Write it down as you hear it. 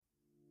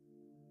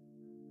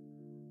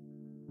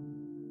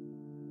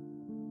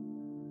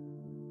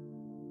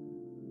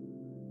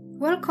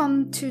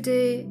Welcome to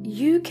the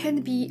You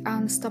Can Be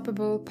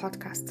Unstoppable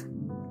podcast.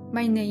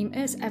 My name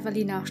is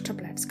Ewelina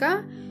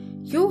Szczeblewska,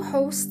 your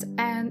host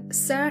and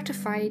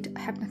certified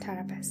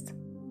hypnotherapist.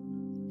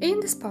 In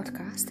this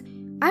podcast,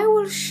 I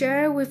will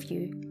share with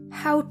you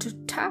how to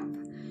tap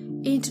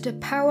into the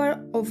power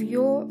of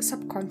your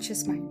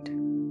subconscious mind.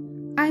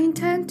 I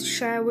intend to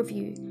share with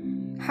you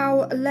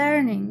how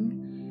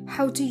learning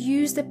how to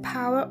use the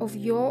power of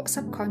your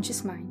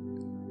subconscious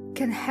mind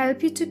can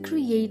help you to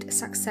create a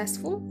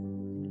successful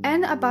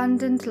and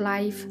abundant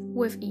life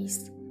with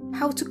ease,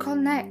 how to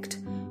connect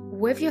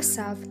with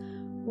yourself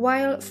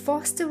while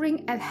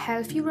fostering a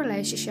healthy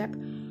relationship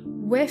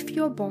with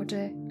your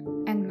body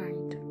and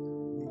mind.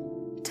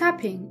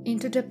 Tapping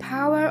into the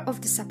power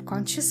of the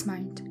subconscious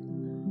mind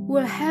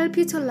will help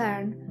you to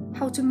learn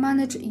how to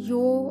manage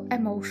your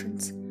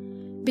emotions,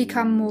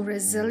 become more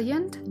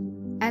resilient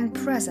and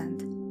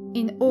present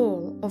in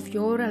all of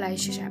your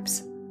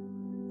relationships.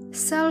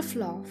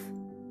 Self-love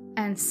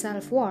and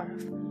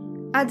self-worth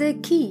are the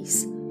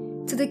keys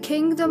to the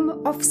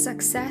kingdom of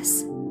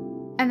success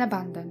and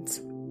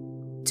abundance,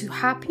 to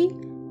happy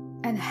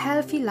and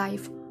healthy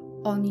life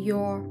on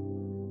your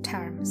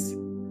terms.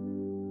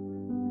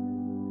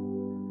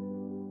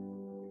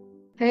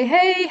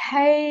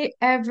 Hey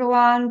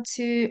everyone,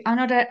 to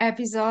another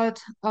episode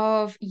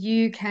of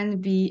You Can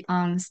Be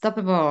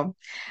Unstoppable.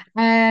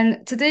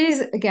 And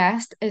today's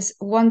guest is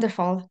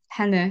wonderful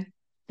Penny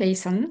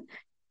Chiasson.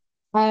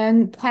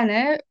 And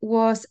Penny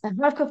was a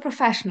healthcare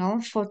professional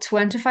for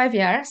 25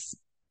 years.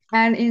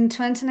 And in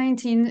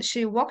 2019,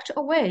 she walked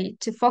away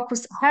to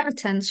focus her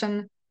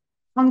attention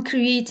on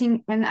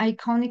creating an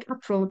iconic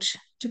approach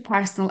to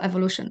personal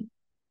evolution.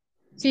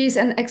 She is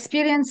an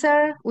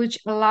experiencer, which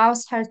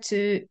allows her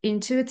to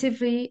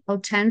intuitively,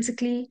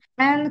 authentically,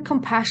 and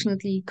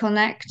compassionately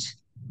connect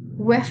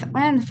with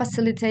and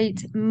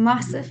facilitate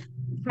massive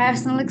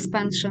personal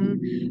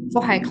expansion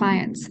for her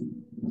clients.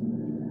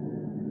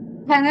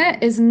 Penny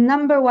is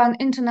 #1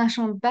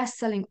 international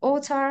best-selling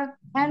author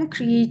and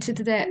created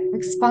the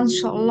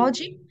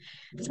expansiology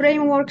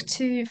framework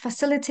to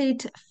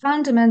facilitate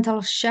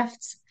fundamental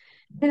shifts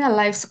in the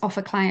lives of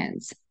her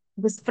clients.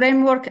 This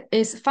framework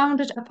is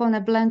founded upon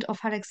a blend of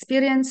her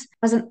experience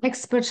as an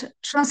expert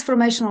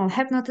transformational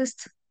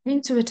hypnotist,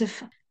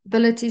 intuitive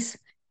abilities,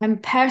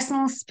 and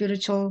personal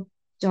spiritual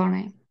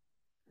journey.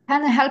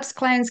 Penny helps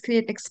clients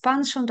create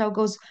expansion that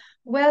goes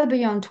well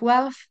beyond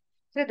wealth,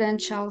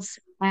 credentials,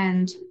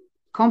 and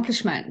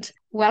accomplishment.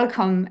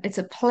 Welcome. It's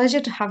a pleasure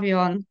to have you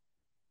on.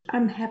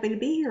 I'm happy to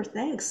be here.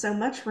 Thanks so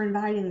much for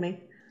inviting me.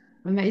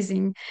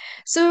 Amazing.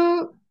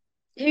 So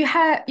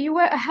you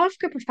were a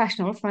healthcare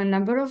professional for a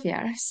number of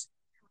years,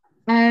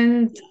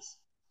 and Yes.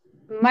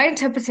 my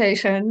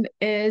interpretation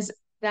is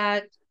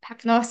that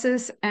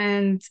hypnosis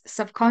and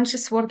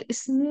subconscious work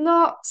is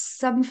not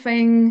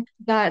something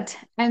that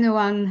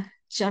anyone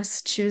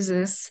just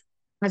chooses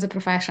as a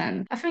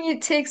profession. I think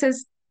it takes a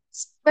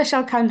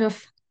special kind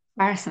of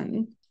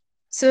person.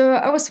 So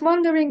I was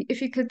wondering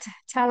if you could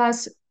tell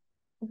us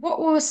what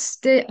was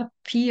the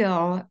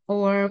appeal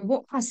or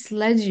what has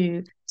led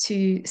you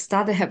to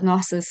study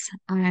hypnosis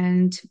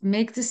and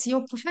make this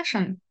your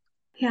profession?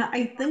 Yeah,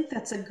 I think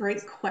that's a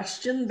great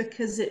question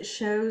because it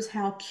shows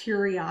how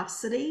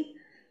curiosity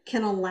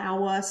can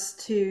allow us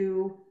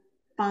to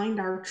find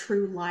our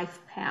true life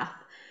path.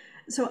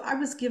 So I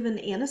was given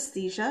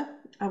anesthesia.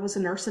 I was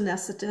a nurse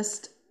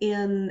anesthetist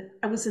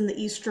I was in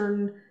the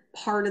eastern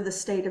part of the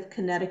state of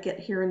Connecticut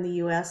here in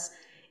the US,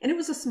 and it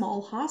was a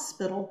small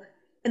hospital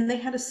and they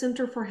had a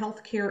center for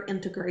healthcare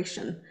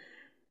integration.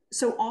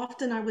 So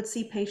often I would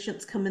see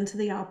patients come into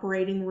the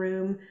operating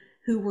room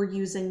who were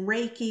using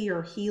Reiki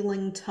or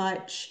healing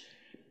touch.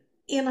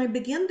 And I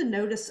began to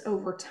notice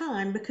over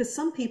time, because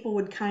some people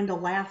would kind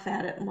of laugh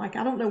at it. I'm like,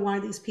 I don't know why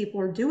these people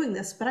are doing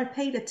this, but I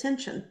paid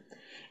attention.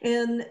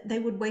 And they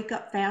would wake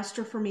up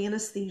faster from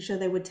anesthesia.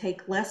 They would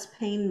take less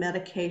pain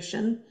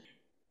medication.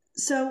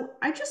 So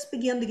I just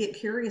began to get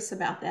curious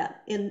about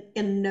that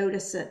and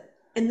notice it.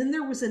 And then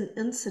there was an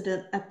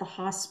incident at the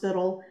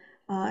hospital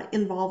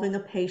involving a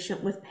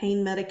patient with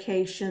pain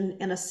medication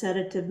and a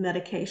sedative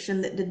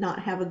medication that did not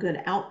have a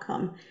good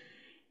outcome.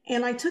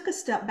 And I took a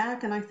step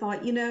back and I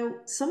thought,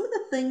 some of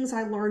the things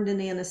I learned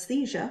in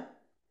anesthesia,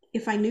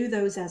 if I knew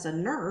those as a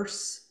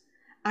nurse,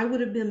 I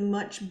would have been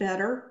much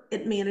better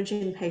at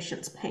managing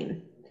patients'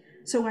 pain.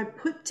 So I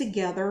put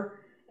together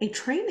a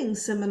training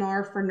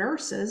seminar for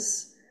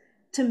nurses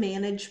to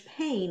manage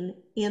pain.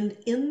 And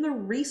in the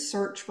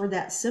research for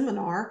that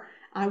seminar,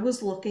 I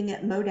was looking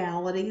at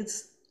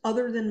modalities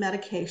other than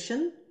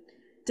medication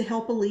to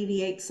help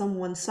alleviate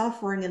someone's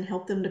suffering and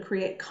help them to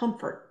create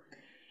comfort.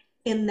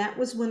 And that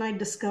was when I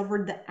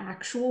discovered the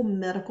actual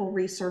medical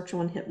research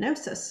on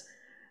hypnosis.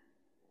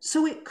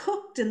 So it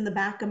cooked in the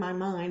back of my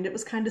mind. It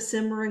was kind of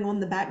simmering on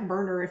the back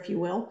burner, if you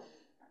will.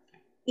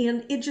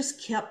 And it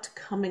just kept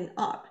coming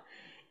up.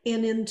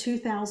 And in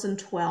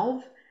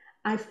 2012,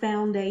 I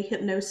found a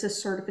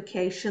hypnosis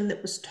certification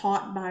that was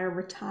taught by a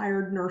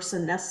retired nurse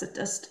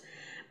anesthetist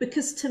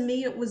because to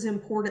me it was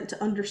important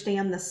to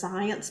understand the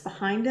science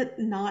behind it,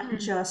 not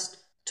just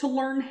to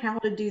learn how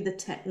to do the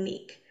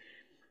technique.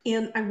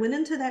 And I went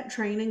into that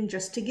training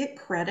just to get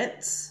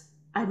credits.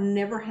 I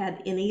never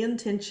had any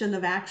intention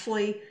of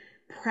actually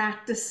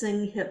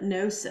practicing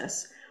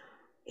hypnosis.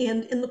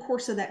 And in the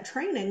course of that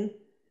training,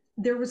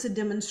 there was a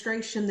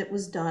demonstration that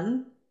was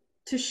done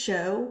to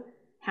show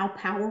how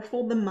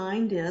powerful the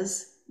mind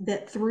is,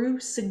 that through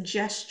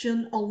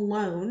suggestion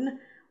alone,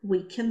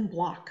 we can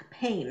block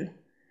pain.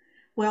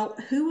 Well,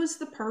 who was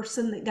the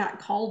person that got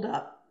called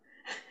up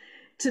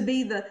to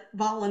be the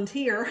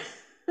volunteer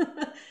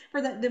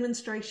for that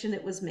demonstration?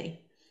 It was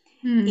me.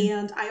 Mm.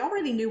 And I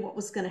already knew what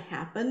was going to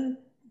happen,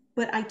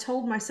 but I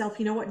told myself,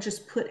 you know what,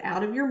 just put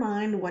out of your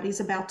mind what he's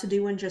about to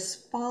do and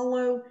just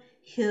follow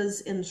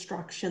his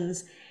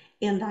instructions.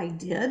 And I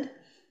did.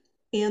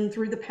 And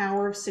through the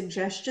power of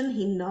suggestion,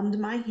 he numbed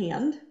my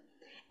hand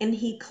and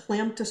he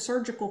clamped a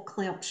surgical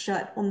clamp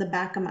shut on the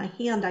back of my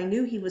hand. I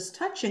knew he was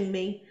touching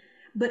me,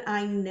 but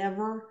I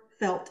never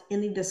felt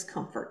any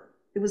discomfort.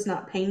 It was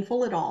not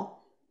painful at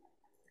all.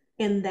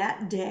 And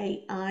that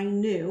day I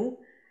knew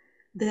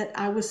that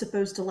I was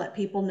supposed to let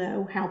people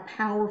know how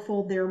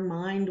powerful their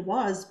mind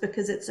was,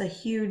 because it's a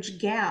huge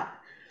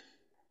gap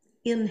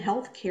in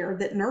healthcare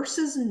that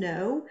nurses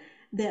know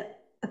that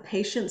a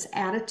patient's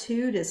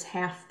attitude is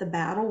half the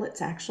battle.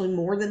 It's actually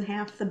more than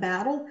half the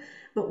battle.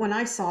 But when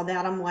I saw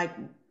that, I'm like,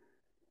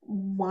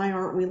 why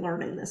aren't we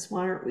learning this?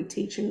 Why aren't we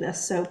teaching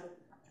this? So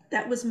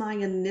that was my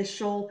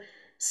initial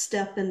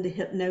step into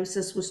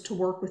hypnosis, was to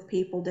work with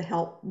people to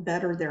help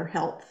better their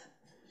health.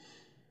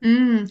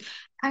 Mm.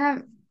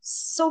 And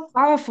so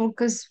powerful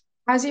because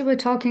as you were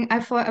talking, I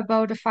thought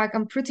about the fact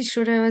I'm pretty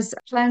sure there was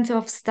plenty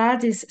of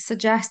studies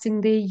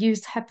suggesting they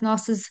used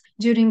hypnosis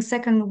during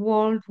Second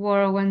World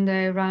War when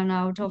they ran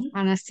out of Mhm.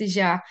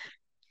 anesthesia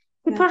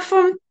to Yeah.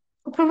 perform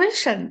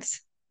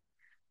operations,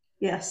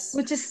 Yes.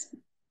 which is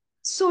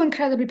so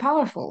incredibly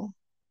powerful.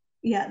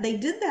 Yeah, they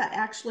did that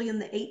actually in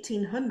the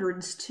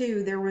 1800s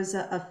too. There was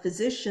a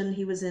physician,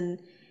 he was in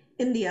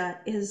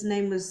India. His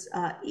name was,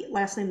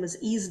 last name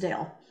was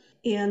Easdale,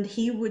 and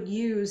he would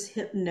use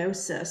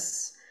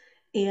hypnosis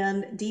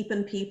and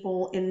deepen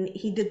people. And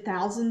he did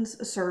thousands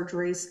of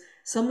surgeries,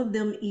 some of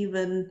them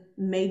even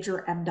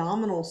major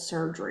abdominal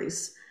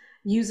surgeries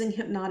using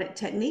hypnotic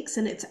techniques.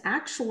 And it's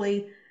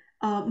actually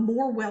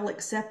more well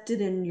accepted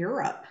in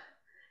Europe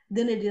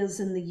than it is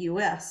in the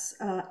US.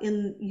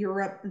 In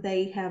Europe,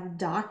 they have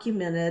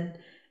documented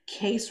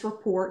case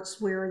reports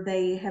where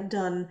they have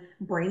done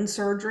brain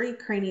surgery,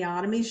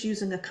 craniotomies,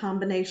 using a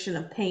combination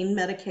of pain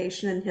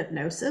medication and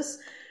hypnosis,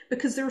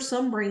 because there are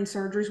some brain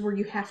surgeries where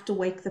you have to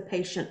wake the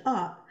patient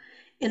up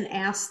and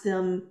ask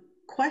them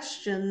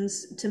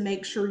questions to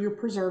make sure you're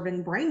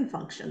preserving brain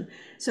function.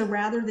 So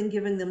rather than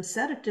giving them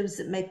sedatives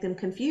that make them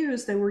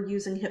confused, they were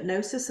using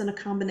hypnosis and a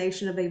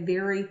combination of a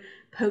very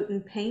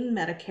potent pain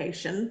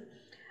medication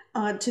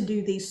to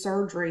do these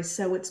surgeries.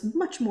 So it's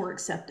much more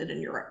accepted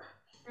in Europe.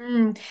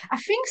 I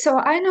think so.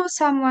 I know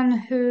someone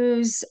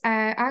who's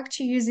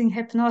actually using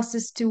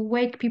hypnosis to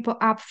wake people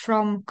up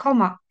from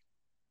coma,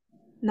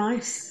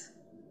 Nice.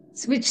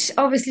 which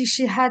obviously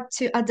she had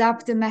to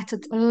adapt the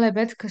method a little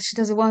bit because she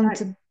doesn't want Right.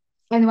 to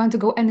anyone to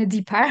go any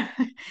deeper.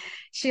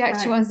 She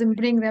actually Right. wants them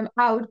bring them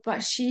out,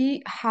 but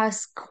she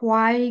has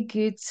quite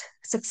good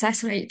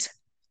success rate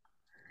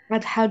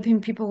at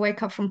helping people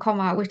wake up from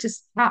coma, which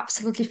is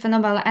absolutely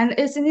phenomenal. And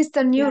it's in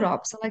Eastern Yeah.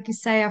 Europe, so like you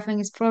say, I think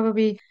it's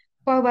probably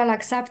quite well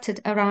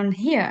accepted around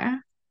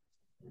here.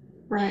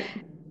 Right.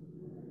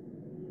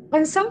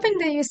 And something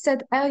that you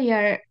said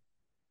earlier,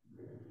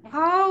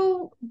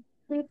 how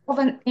big of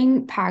an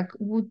impact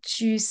would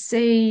you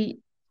say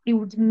it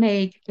would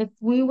make if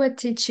we were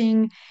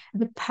teaching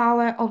the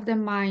power of the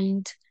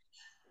mind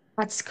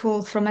at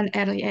school from an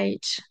early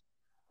age?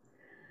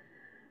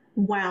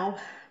 Wow.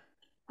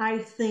 I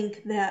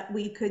think that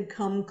we could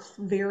come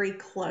very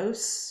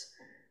close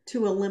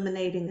to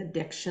eliminating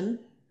addiction.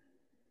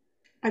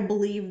 I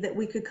believe that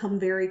we could come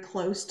very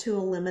close to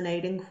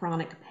eliminating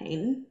chronic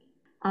pain.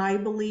 I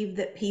believe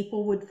that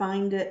people would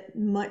find it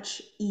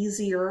much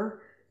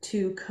easier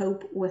to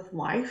cope with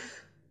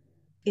life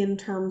in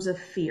terms of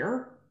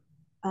fear,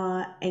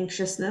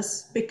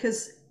 anxiousness,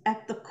 because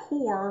at the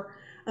core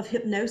of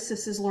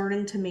hypnosis is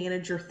learning to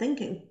manage your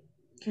thinking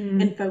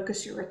Mm, and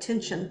focus your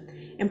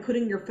attention, and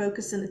putting your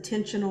focus and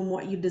attention on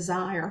what you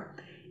desire.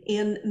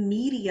 And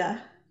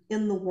media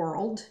in the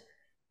world,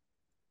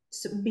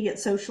 so be it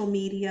social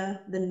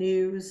media, the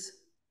news,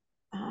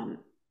 um,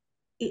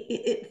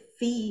 it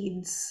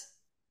feeds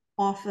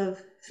off of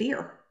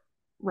fear,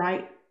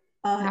 right?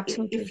 If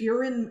absolutely.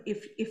 you're in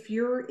if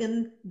you're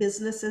in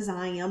business as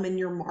I am, and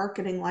you're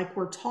marketing like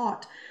we're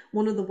taught,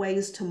 one of the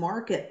ways to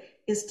market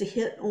is to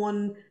hit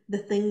on the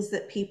things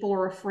that people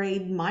are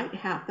afraid might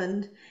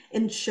happen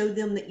and show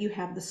them that you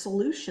have the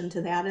solution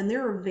to that. And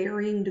there are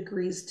varying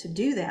degrees to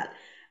do that.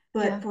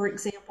 But Yeah. for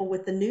example,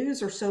 with the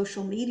news or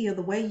social media,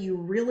 the way you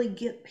really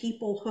get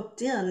people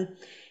hooked in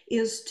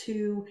is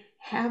to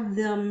have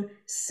them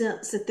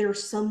sense that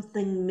there's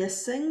something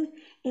missing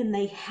and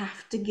they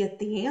have to get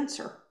the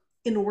answer.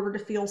 in order to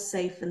feel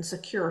safe and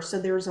secure. So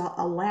there's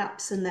a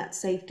lapse in that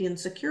safety and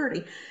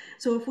security.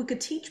 So if we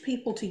could teach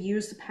people to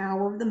use the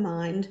power of the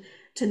mind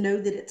to know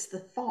that it's the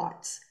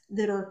thoughts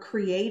that are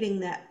creating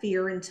that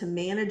fear and to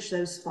manage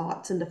those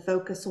thoughts and to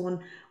focus on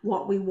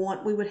what we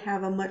want, we would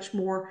have a much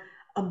more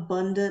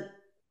abundant,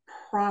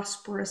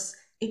 prosperous,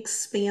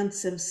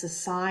 expansive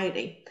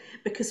society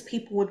because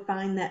people would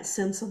find that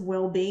sense of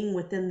well-being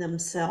within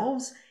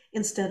themselves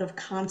instead of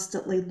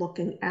constantly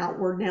looking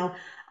outward. Now,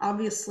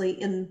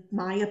 obviously, in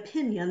my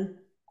opinion,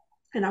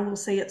 and I will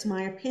say it's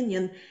my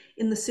opinion,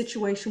 in the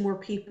situation where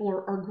people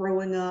are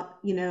growing up,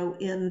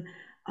 in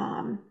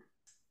um,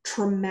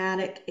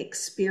 traumatic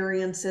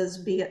experiences,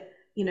 be it,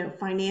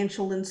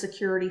 financial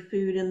insecurity,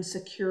 food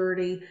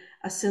insecurity,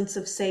 a sense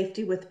of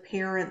safety with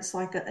parents,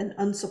 like an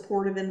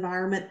unsupportive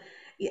environment,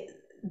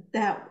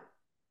 that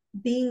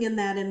being in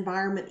that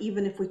environment,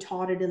 even if we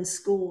taught it in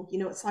school,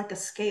 it's like a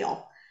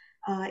scale.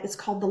 It's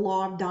called the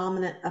law of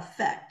dominant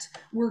effect.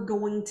 We're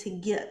going to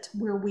get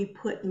where we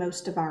put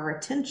most of our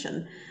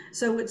attention.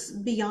 So it's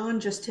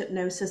beyond just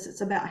hypnosis.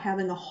 It's about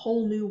having a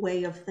whole new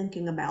way of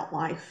thinking about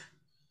life.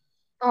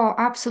 Oh,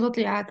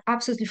 absolutely. I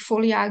absolutely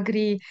fully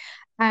agree.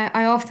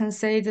 I often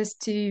say this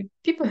to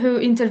people who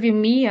interview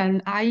me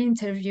and I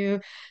interview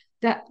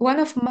that one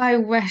of my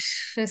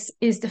wishes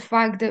is the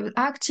fact that we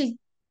actually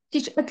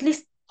teach at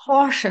least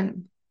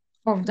portion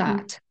of Mhm.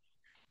 that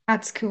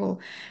at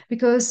school.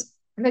 Because,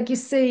 like you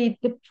say,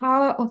 the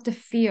power of the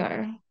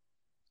fear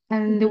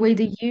and the Mhm. way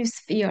they use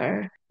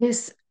fear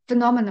is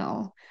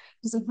phenomenal.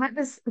 Because I had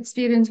this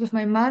experience with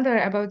my mother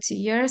about 2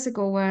 years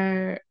ago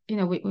where,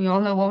 we all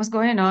know what was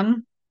going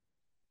on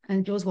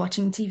and she was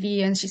watching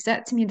TV and she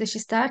said to me that she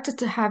started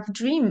to have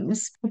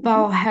dreams Mhm.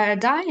 about her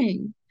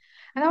dying.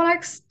 And I'm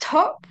like,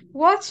 stop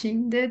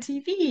watching the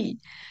TV.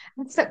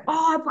 And it's like,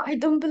 oh, but I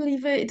don't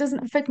believe it. It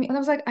doesn't affect me. And I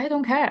was like, I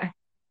don't care.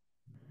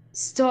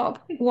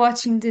 Stop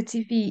watching the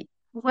TV.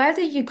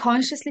 Whether you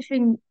consciously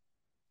think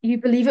you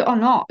believe it or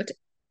not,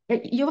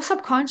 your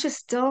subconscious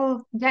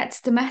still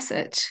gets the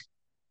message.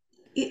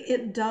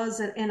 It does,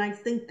 and I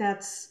think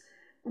that's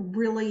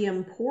really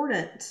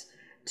important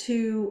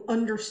to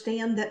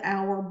understand that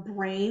our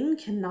brain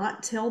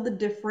cannot tell the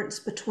difference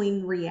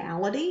between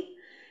reality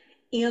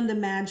and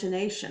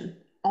imagination.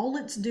 All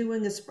it's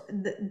doing is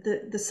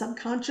the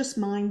subconscious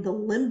mind, the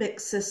limbic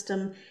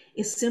system,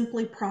 is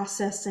simply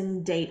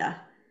processing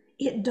data.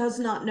 It does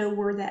not know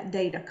where that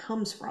data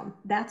comes from.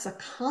 That's a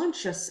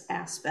conscious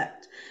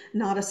aspect,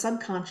 not a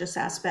subconscious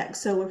aspect.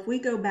 So if we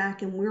go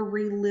back and we're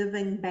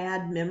reliving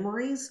bad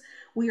memories,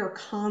 we are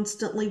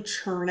constantly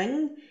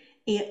churning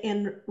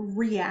and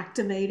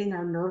reactivating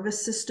our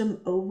nervous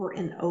system over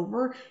and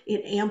over.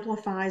 It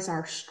amplifies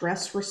our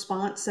stress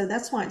response. So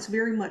that's why it's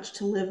very much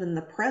to live in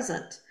the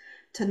present,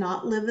 to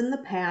not live in the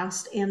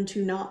past, and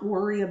to not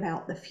worry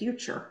about the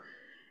future,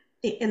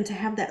 and to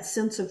have that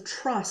sense of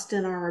trust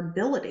in our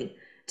ability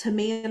to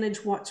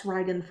manage what's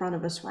right in front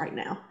of us right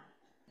now.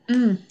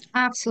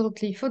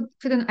 Absolutely.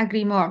 Couldn't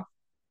agree more.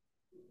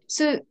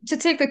 So to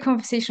take the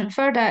conversation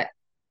further,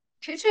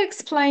 could you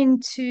explain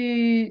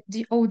to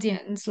the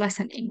audience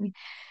listening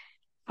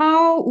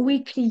how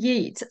we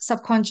create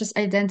subconscious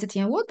identity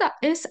and what that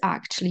is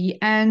actually,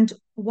 and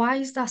why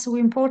is that so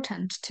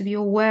important to be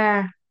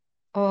aware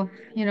of,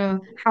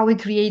 how we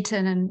create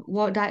it and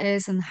what that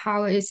is and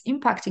how it is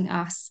impacting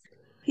us?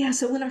 Yeah,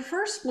 so when I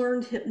first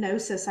learned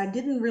hypnosis, I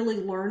didn't really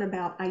learn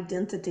about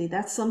identity.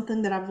 That's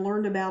something that I've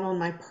learned about on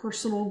my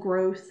personal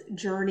growth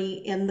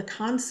journey. And the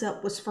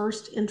concept was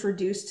first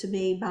introduced to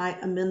me by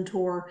a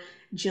mentor,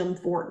 Jim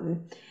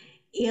Fortin.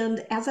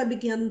 And as I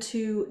began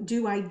to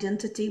do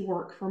identity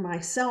work for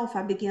myself,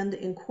 I began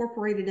to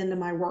incorporate it into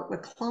my work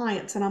with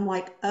clients. And I'm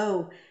like,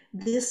 oh,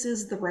 this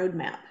is the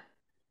roadmap,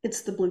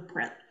 it's the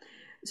blueprint.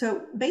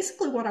 So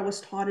basically, what I was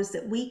taught is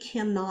that we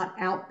cannot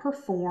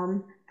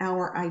outperform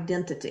our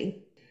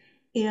identity.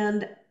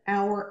 And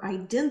our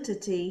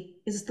identity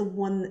is the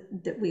one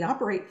that we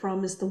operate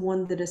from, is the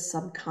one that is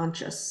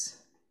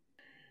subconscious.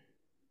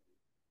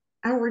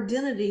 Our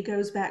identity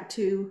goes back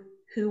to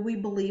who we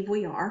believe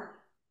we are,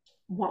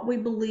 what we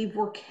believe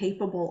we're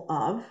capable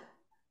of,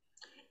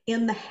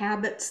 and the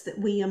habits that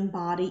we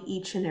embody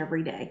each and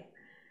every day.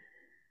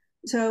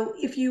 So,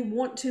 if you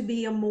want to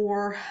be a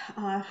more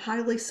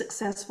highly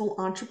successful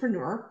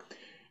entrepreneur,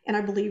 and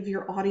I believe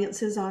your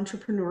audience is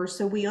entrepreneurs,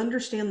 so we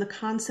understand the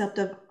concept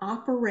of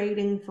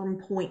operating from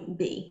point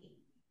B.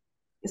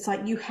 It's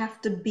like you have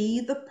to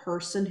be the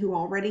person who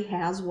already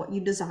has what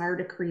you desire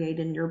to create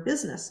in your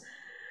business.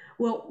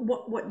 Well,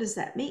 what does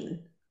that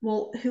mean?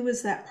 Well, who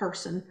is that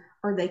person?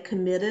 Are they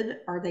committed?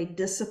 Are they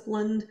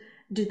disciplined?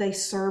 Do they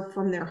serve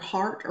from their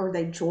heart? Are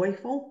they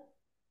joyful?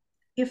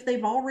 If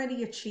they've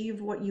already achieved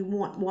what you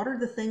want, what are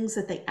the things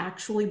that they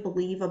actually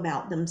believe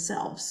about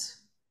themselves?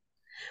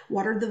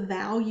 What are the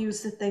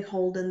values that they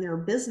hold in their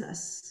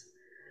business?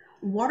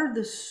 What are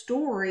the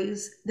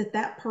stories that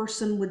that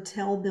person would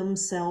tell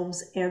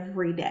themselves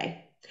every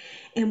day?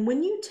 And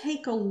when you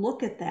take a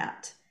look at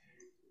that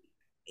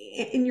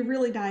and you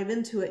really dive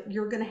into it,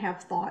 you're going to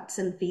have thoughts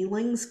and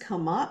feelings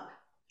come up.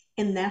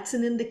 And that's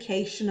an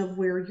indication of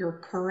where your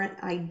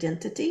current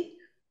identity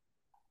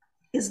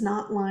is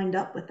not lined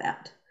up with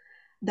that.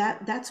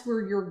 That's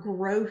where your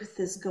growth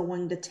is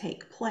going to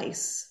take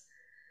place.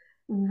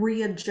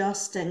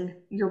 Readjusting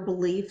your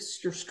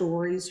beliefs, your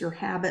stories, your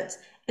habits,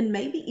 and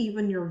maybe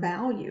even your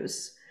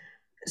values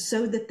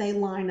so that they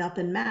line up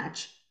and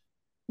match.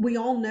 We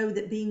all know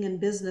that being in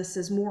business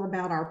is more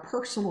about our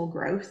personal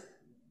growth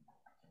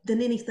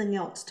than anything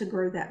else to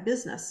grow that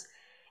business.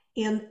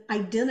 And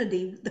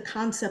identity, the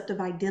concept of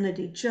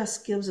identity,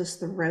 just gives us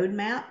the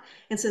roadmap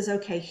and says,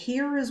 okay,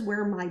 here is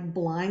where my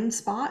blind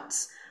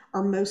spots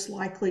are most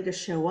likely to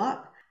show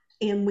up.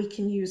 And we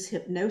can use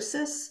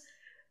hypnosis.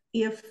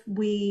 If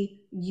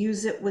we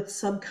use it with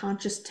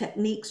subconscious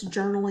techniques,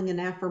 journaling and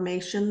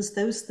affirmations,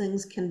 those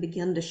things can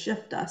begin to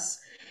shift us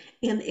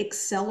and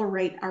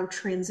accelerate our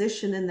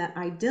transition in that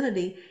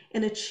identity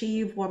and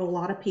achieve what a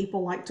lot of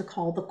people like to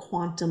call the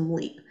quantum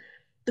leap.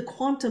 The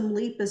quantum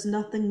leap is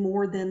nothing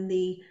more than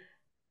the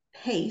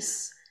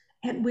pace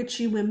at which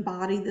you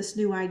embody this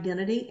new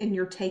identity and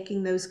you're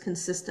taking those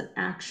consistent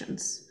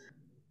actions.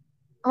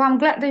 Oh, I'm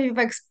glad that you've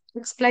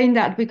explained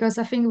that, because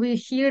I think we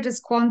hear this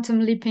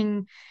quantum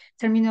leaping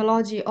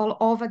terminology all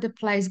over the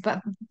place,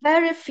 but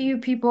very few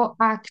people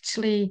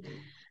actually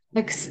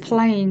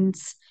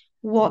explains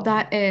what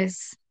that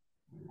is.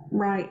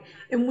 Right.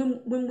 And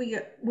when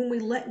we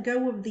let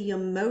go of the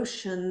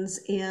emotions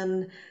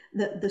and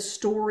the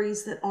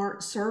stories that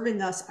aren't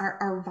serving us,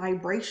 our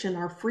vibration,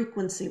 our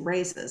frequency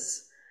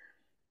raises.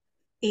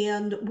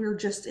 And we're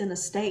just in a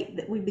state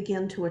that we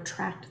begin to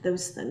attract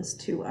those things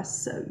to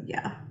us. So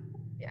yeah.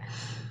 Yeah.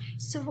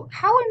 So,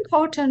 how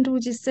important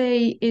would you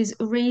say is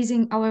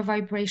raising our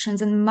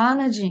vibrations and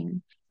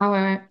managing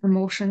our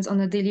emotions on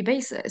a daily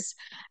basis?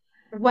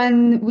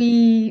 When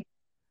we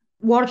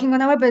working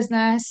on our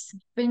business,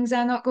 things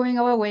are not going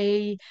our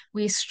way,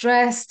 we're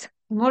stressed,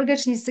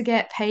 mortgage needs to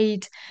get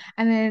paid,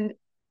 and then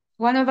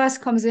one of us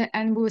comes in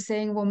and we're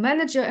saying, well,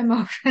 manage your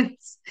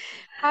emotions.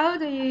 How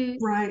do you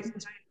Right.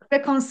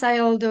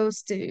 reconcile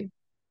those two?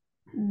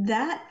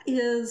 That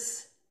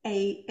is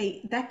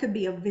a that could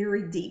be a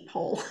very deep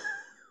hole.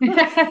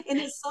 And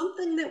it's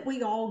something that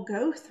we all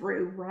go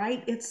through,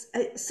 right?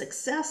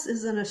 Success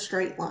isn't a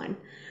straight line.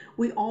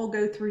 We all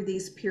go through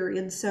these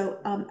periods. So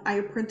I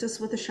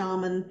apprenticed with a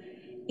shaman,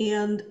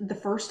 and the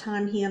first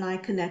time he and I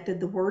connected,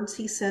 the words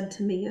he said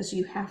to me is,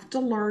 you have to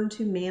learn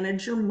to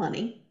manage your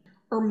money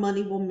or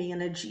money will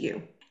manage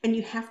you. And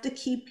you have to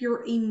keep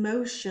your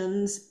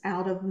emotions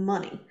out of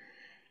money.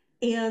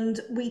 And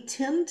we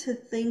tend to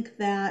think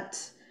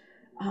that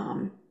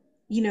um,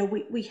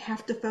 we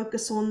have to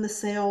focus on the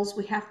sales,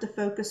 we have to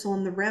focus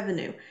on the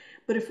revenue.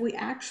 But if we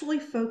actually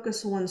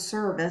focus on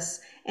service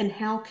and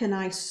how can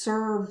I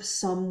serve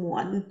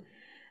someone,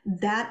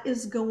 that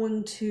is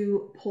going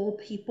to pull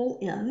people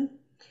in.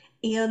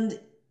 And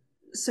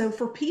so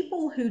for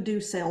people who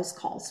do sales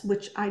calls,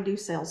 which I do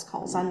sales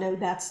calls, I know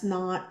that's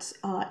not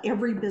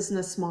every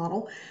business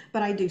model,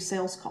 but I do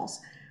sales calls.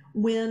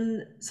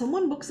 When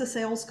someone books a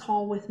sales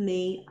call with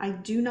me, I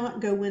do not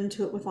go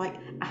into it with like,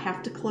 I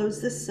have to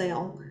close this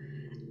sale.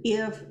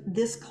 If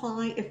this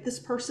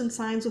person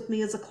signs with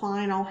me as a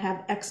client, I'll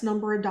have X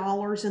number of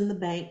dollars in the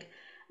bank.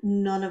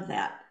 None of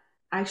that.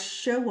 I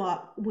show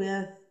up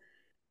with,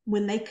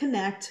 when they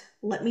connect,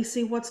 let me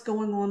see what's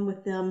going on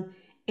with them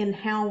and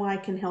how I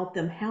can help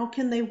them. How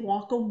can they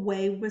walk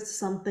away with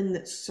something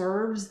that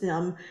serves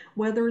them,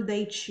 whether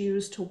they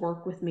choose to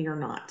work with me or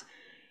not?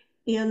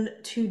 And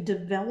to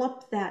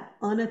develop that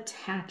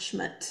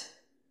unattachment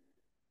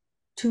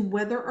to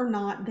whether or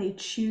not they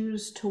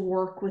choose to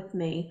work with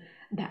me,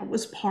 that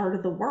was part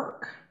of the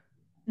work.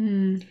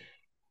 Mm,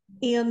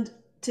 And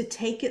to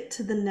take it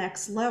to the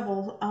next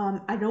level,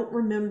 I don't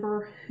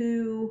remember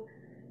who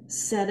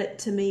said it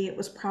to me. It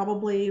was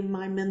probably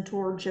my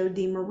mentor, Joe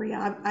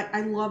DiMaria.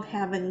 I love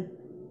having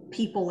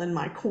people in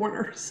my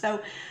corner.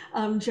 So,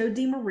 Joe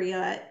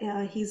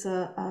DiMaria, he's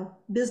a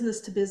business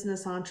to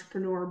business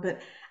entrepreneur,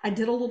 but I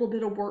did a little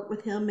bit of work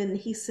with him, and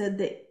he said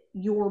that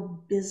your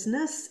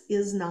business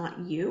is not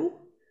you.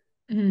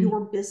 mm,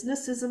 Your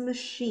business is a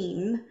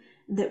machine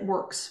that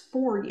works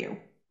for you.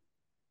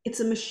 It's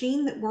a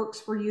machine that works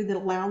for you that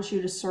allows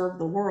you to serve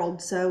the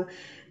world. So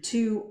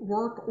to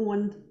work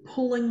on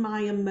pulling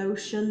my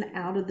emotion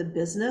out of the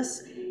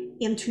business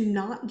and to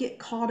not get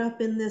caught up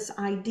in this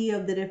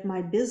idea that if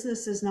my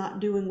business is not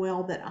doing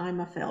well, that I'm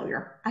a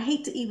failure. I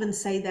hate to even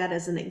say that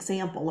as an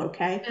example,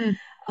 okay? mm.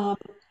 Um,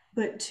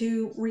 but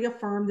to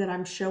reaffirm that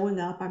I'm showing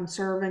up, I'm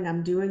serving,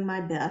 I'm doing my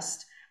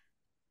best.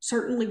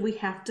 Certainly we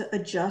have to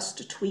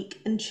adjust,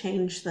 tweak, and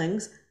change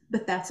things,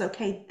 but that's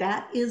okay.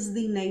 That is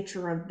the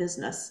nature of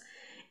business.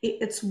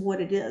 It's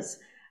what it is.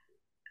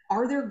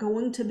 Are there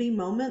going to be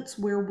moments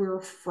where we're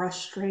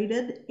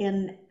frustrated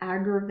and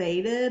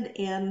aggravated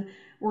and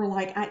we're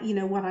like, you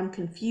know what, I'm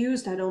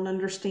confused. I don't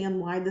understand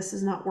why this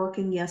is not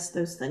working. Yes,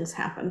 those things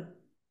happen.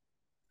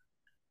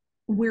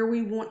 Where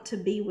we want to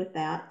be with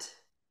that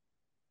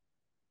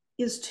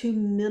is to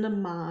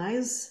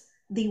minimize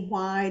the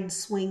wide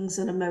swings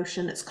in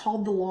emotion. It's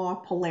called the law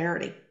of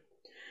polarity.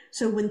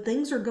 So when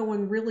things are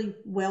going really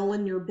well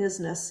in your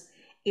business,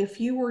 if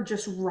you are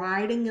just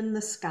riding in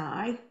the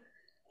sky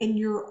and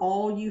you're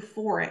all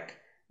euphoric,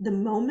 the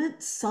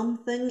moment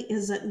something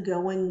isn't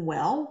going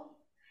well,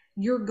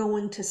 you're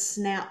going to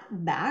snap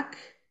back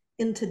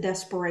into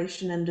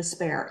desperation and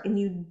despair. And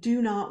you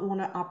do not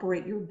want to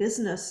operate your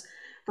business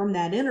from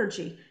that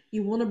energy.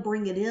 You want to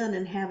bring it in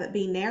and have it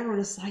be narrow. And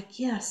it's like,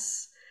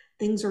 yes,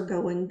 things are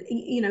going,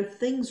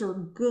 things are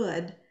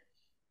good.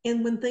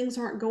 And when things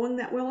aren't going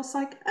that well, it's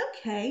like,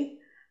 okay,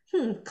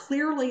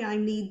 clearly I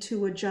need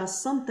to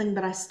adjust something,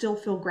 but I still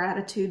feel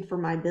gratitude for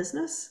my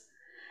business.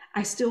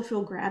 I still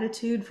feel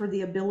gratitude for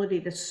the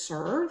ability to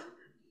serve.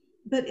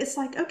 But it's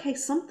like, okay,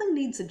 something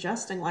needs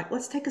adjusting. Like,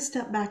 let's take a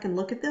step back and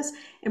look at this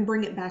and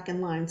bring it back in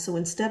line. So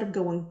instead of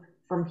going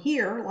from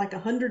here, like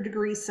 100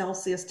 degrees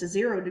Celsius to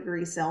 0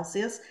 degrees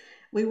Celsius,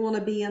 we want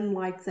to be in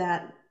like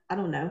that, I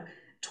don't know,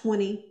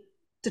 20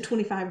 to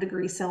 25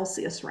 degrees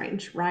Celsius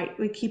range, right?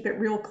 We keep it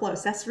real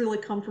close. That's really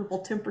comfortable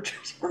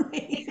temperatures for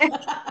me.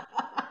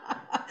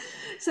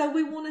 So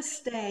we want to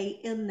stay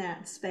in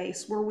that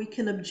space where we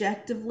can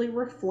objectively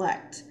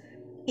reflect.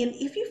 And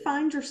if you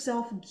find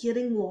yourself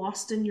getting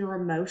lost in your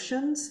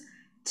emotions,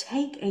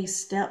 take a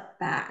step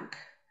back.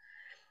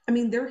 I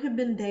mean, there have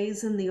been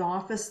days in the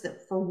office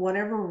that for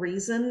whatever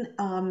reason,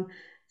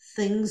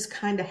 things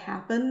kind of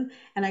happen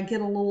and I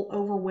get a little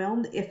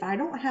overwhelmed. If I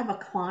don't have a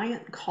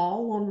client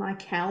call on my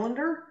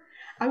calendar,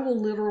 I will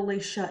literally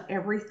shut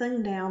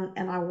everything down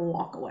and I will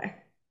walk away.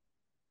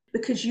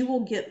 Because you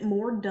will get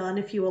more done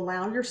if you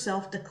allow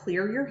yourself to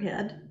clear your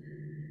head,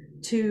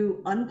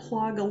 to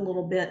unplug a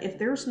little bit. If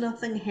there's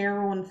nothing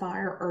hair on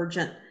fire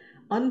urgent,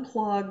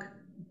 unplug,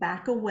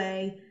 back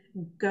away,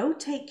 go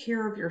take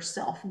care of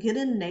yourself, get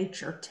in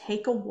nature,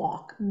 take a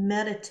walk,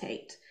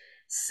 meditate,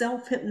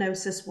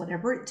 self-hypnosis,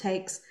 whatever it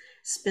takes,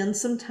 spend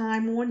some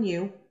time on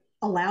you,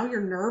 allow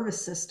your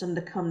nervous system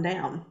to come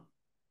down.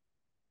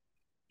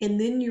 And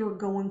then you're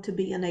going to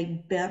be in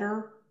a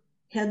better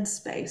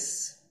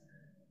headspace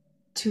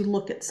to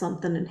look at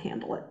something and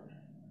handle it.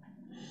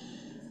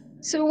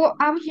 So what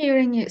I'm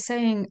hearing you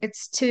saying,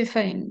 it's two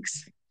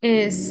things.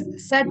 Is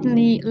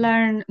certainly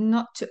learn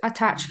not to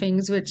attach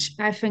things, which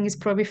I think is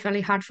probably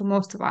fairly hard for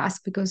most of us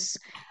because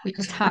we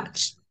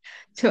attach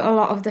to a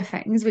lot of the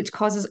things, which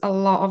causes a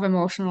lot of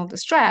emotional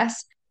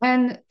distress.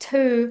 And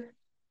two,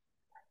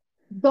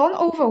 don't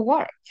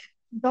overwork.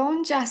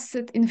 Don't just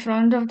sit in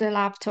front of the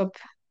laptop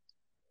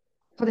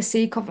for the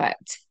sake of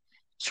it,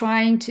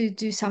 trying to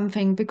do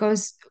something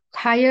because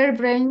higher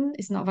brain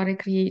is not very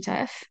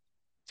creative.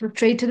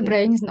 Frustrated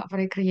brain is not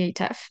very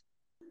creative.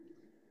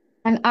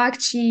 And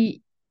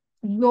actually,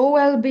 your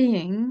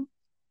well-being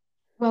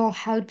will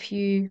help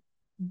you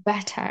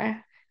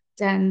better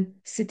than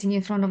sitting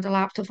in front of the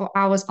laptop for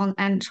hours on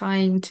end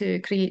trying to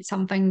create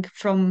something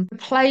from a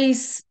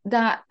place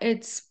that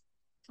it's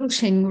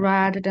pushing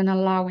rather than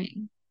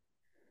allowing.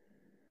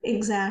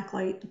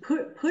 Exactly.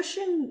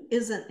 Pushing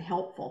isn't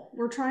helpful.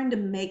 We're trying to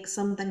make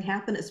something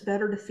happen. It's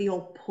better to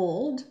feel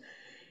pulled.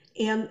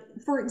 And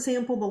for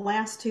example, the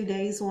last 2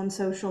 days on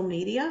social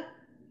media,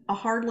 I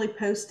hardly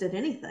posted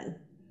anything.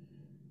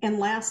 And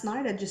last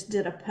night I just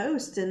did a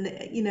post, and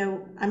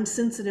I'm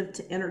sensitive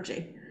to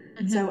energy.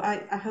 Mhm. So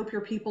I hope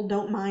your people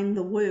don't mind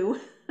the woo.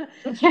 But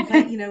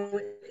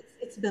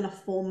it's been a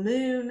full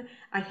moon.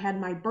 I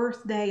had my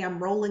birthday. I'm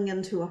rolling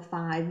into a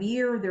 5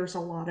 year. There's a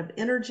lot of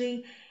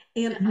energy.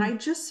 And Mhm. I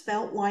just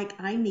felt like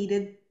I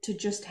needed to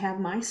just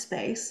have my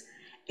space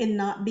and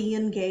not be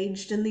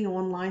engaged in the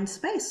online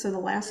space. So the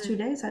last 2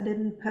 days I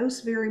didn't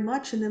post very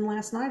much. And then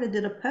last night I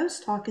did a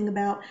post talking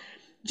about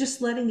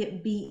just letting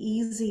it be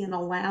easy and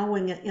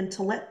allowing it and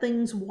to let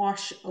things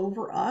wash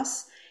over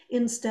us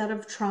instead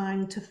of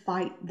trying to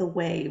fight the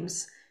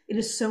waves. It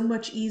is so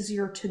much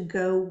easier to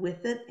go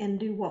with it and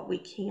do what we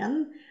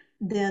can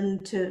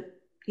than to,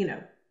 you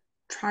know,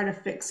 try to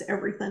fix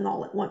everything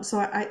all at once. So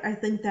I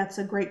think that's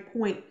a great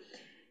point.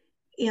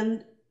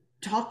 And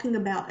talking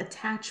about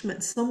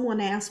attachment, someone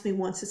asked me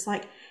once, it's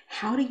like,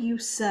 how do you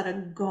set a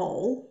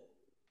goal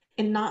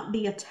and not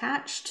be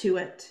attached to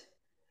it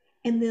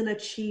and then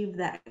achieve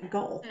that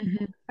goal?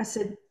 Mhm. I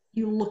said,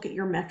 you look at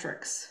your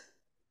metrics.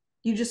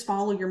 You just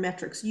follow your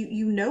metrics.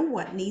 You know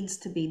what needs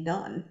to be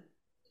done.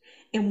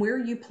 And where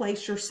you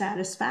place your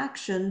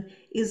satisfaction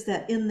is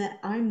that in that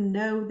I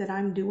know that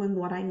I'm doing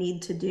what I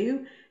need to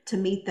do to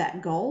meet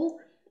that goal.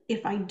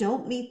 If I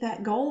don't meet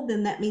that goal,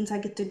 then that means I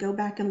get to go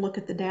back and look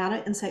at the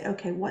data and say,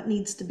 okay, what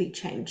needs to be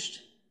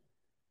changed?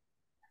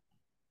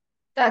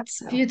 That's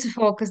So,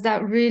 beautiful because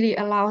that really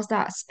allows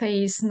that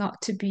space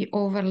not to be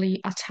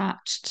overly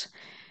attached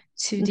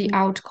to the mhm.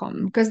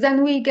 outcome. Because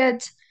then we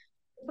get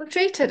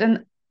frustrated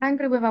and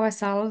angry with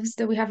ourselves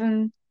that we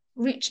haven't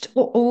reached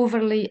or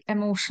overly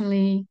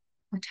emotionally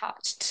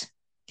attached.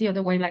 The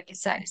other way, like you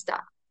said, is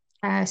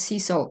that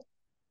seesaw.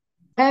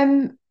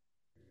 Um,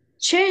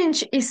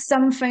 Change is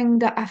something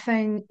that I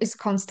think is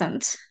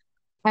constant.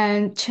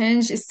 And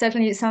change is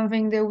certainly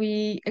something that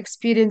we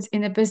experience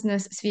in a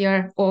business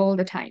sphere all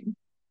the time.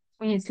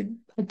 We need to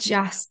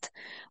adjust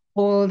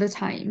all the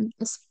time.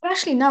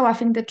 Especially now, I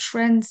think the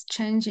trend's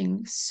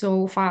changing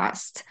so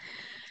fast.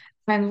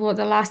 And what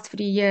the last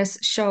 3 years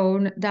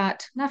shown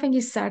that nothing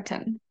is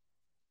certain.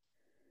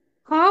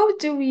 How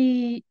do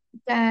we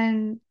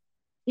then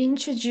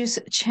introduce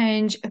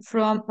change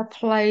from a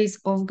place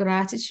of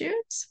gratitude?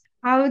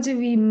 How do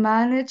we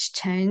manage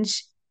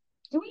change?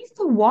 Do we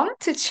even want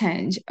to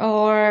change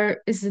or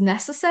is it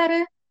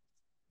necessary?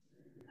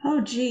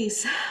 Oh,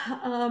 geez.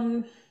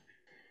 Um,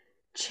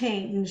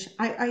 Change.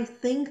 I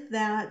think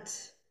that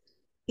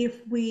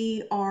if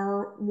we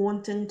are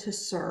wanting to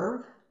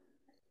serve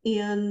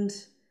and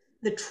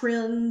the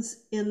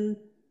trends in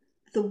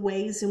the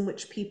ways in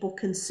which people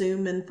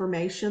consume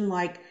information,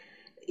 like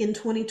in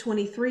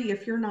 2023,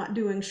 if you're not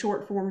doing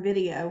short form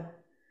video,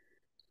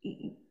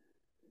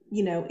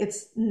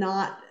 it's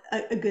not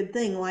a good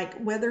thing. Like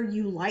whether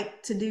you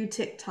like to do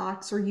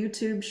TikToks or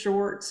YouTube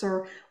shorts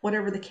or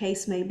whatever the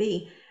case may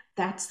be,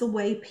 that's the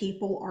way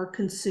people are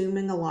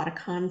consuming a lot of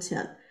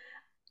content.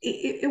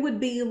 It would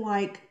be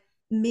like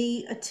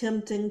me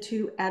attempting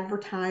to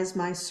advertise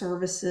my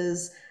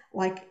services,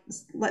 like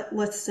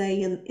let's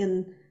say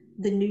in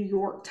the New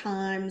York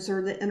Times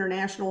or the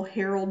International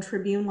Herald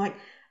Tribune. Like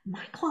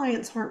my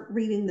clients aren't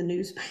reading the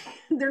newspaper.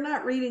 They're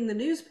not reading the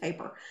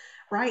newspaper,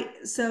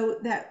 right? So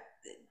that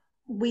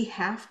we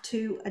have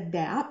to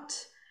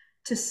adapt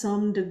to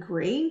some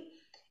degree,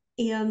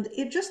 and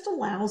it just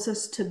allows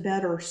us to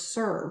better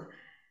serve.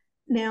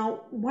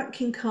 Now, what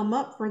can come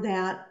up for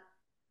that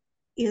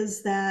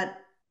is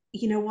that,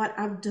 you know what,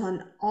 I've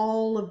done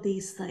all of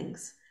these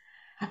things.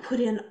 I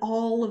put in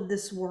all of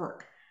this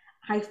work.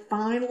 I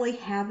finally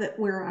have it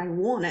where I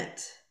want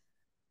it.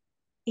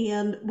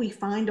 And we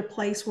find a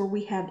place where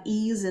we have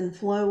ease and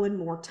flow and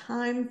more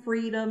time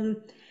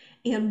freedom.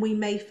 And we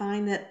may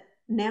find that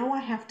now I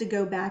have to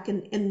go back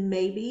and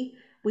maybe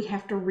we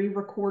have to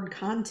re-record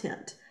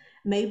content.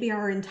 Maybe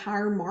our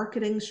entire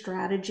marketing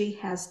strategy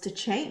has to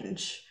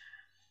change.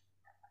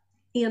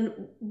 And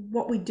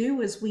what we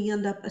do is we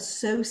end up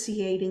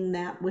associating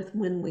that with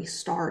when we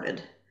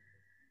started.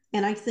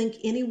 And I think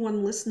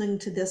anyone listening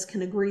to this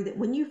can agree that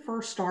when you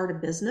first start a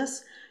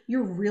business,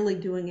 you're really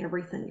doing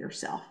everything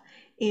yourself.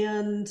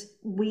 And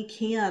we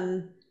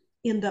can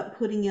end up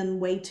putting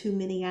in way too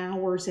many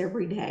hours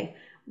every day.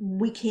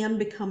 We can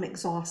become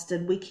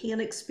exhausted. We can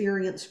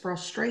experience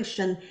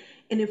frustration.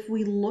 And if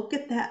we look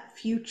at that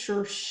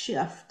future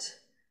shift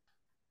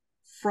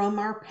from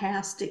our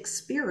past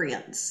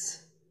experience,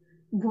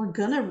 we're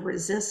going to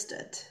resist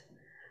it.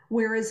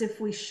 Whereas if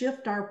we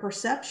shift our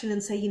perception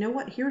and say, you know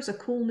what, here's a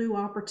cool new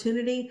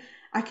opportunity,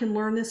 I can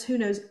learn this, who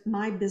knows,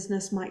 my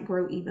business might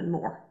grow even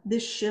more.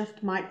 This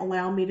shift might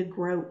allow me to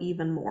grow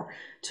even more,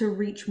 to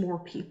reach more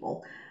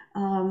people.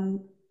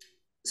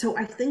 So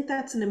I think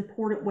that's an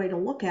important way to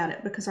look at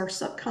it, because our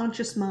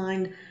subconscious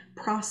mind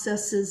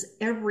processes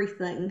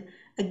everything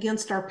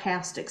against our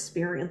past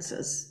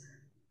experiences.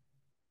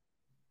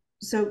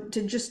 So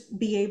to just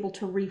be able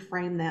to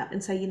reframe that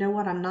and say, you know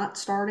what, I'm not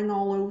starting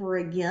all over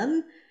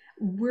again.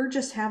 We're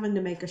just having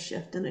to make a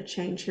shift and a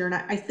change here. And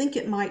I think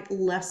it might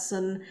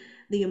lessen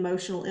the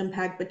emotional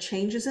impact, but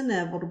change is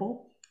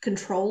inevitable.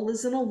 Control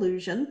is an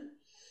illusion,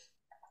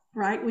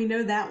 right? We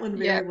know that one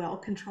Yeah, very well.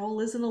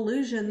 Control is an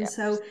illusion. yeah.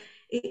 So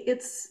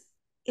it's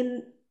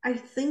in, I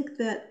think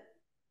that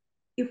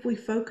if we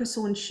focus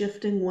on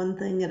shifting one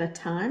thing at a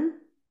time,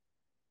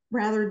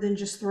 rather than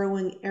just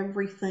throwing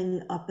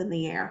everything up in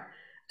the air,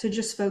 to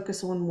just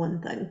focus on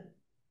one thing.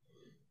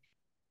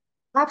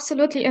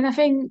 Absolutely. And I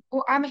think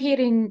what I'm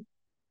hearing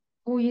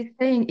what you're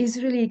saying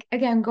is really,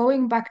 again,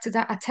 going back to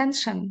that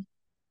attention,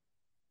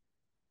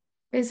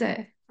 is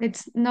it?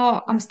 It's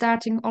not, I'm Right.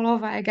 starting all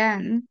over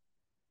again,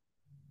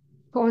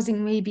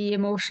 causing maybe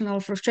emotional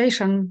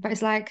frustration, but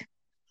it's like,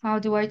 how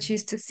do I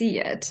choose to see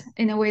it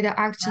in a way that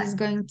actually is Right.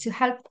 going to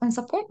help and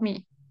support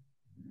me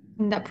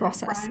in that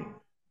process?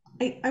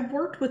 Right. I've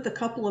worked with a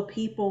couple of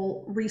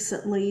people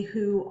recently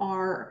who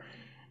are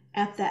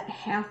at that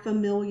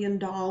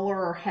 $500,000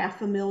 or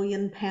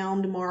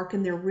 £500,000 mark,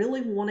 and they're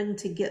really wanting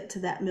to get to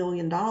that $1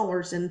 million.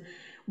 And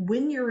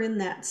when you're in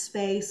that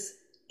space,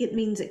 it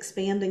means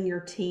expanding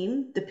your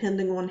team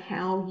depending on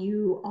how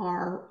you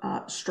are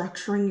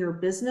structuring your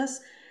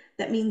business.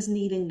 That means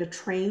needing to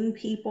train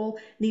people,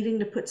 needing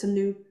to put some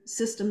new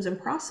systems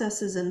and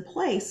processes in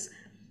place.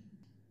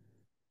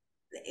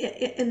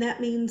 And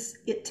that means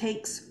it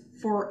takes,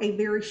 for a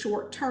very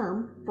short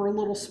term, for a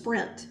little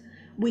sprint,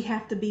 we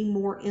have to be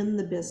more in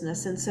the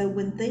business. And so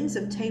when things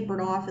have tapered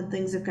off and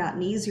things have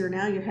gotten easier,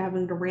 now you're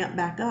having to ramp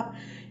back up,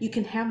 you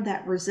can have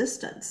that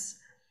resistance.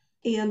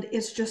 And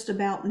it's just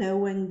about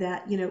knowing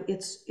that,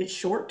 it's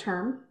short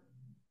term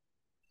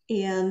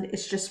and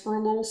it's just for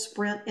a little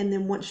sprint. And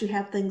then once you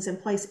have things in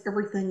place,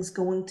 everything's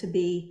going to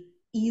be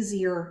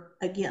easier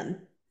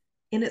again.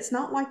 And it's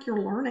not like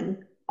you're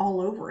learning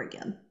all over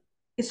again.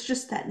 It's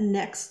just that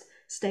next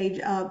stage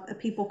of,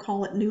 people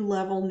call it new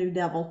level, new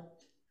devil.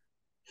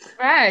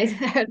 Right.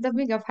 I don't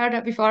think I've heard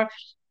that before.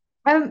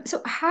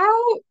 So how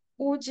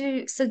would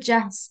you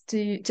suggest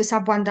to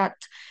someone that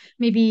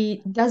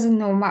maybe doesn't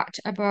know much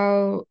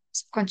about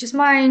subconscious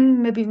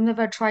mind, maybe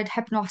never tried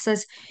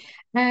hypnosis,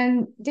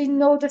 and they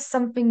know that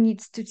something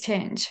needs to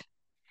change?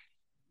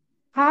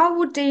 How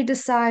would they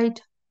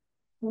decide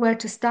where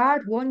to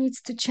start, what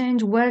needs to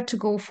change, where to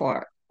go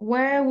for?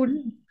 Where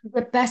would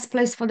the best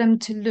place for them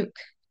to look?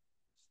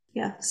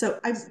 Yeah, so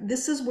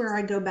this is where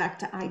I go back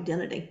to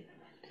identity.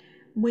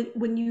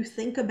 When you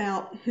think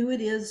about who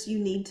it is you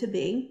need to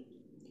be,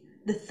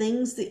 the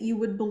things that you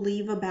would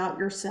believe about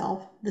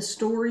yourself, the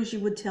stories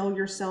you would tell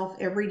yourself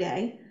every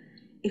day,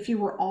 if you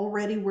were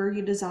already where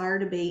you desire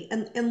to be.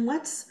 And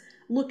let's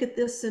look at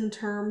this in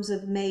terms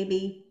of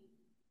maybe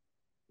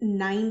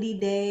 90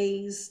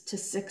 days to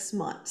 6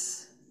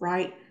 months,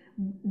 right?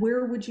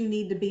 Where would you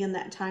need to be in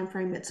that time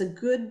frame? It's a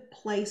good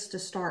place to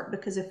start,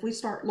 because if we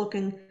start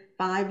looking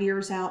 5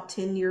 years out,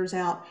 10 years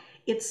out,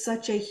 it's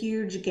such a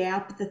huge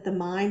gap that the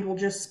mind will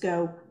just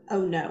go,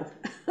 oh no,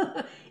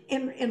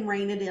 and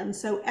rein it in.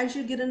 So as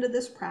you get into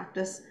this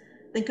practice,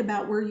 think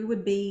about where you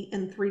would be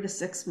in 3 to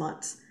 6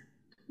 months.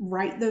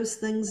 Write those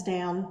things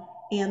down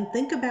and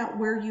think about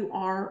where you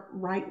are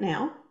right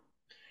now,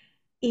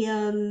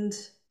 and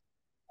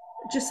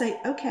just say,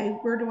 okay,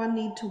 where do I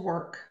need to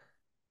work?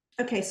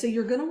 Okay, so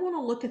you're going to want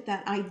to look at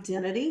that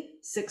identity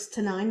 6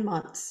 to 9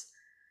 months.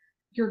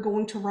 You're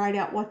going to write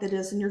out what that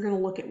is, and you're going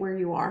to look at where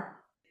you are.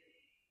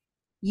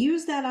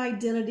 Use that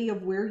identity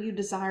of where you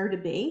desire to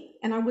be.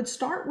 And I would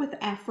start with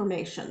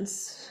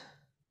affirmations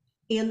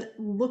and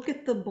look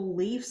at the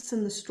beliefs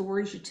and the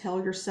stories you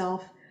tell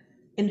yourself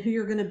and who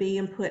you're going to be,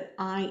 and put,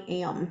 I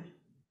am.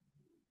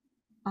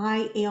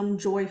 I am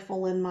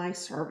joyful in my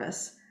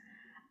service.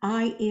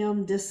 I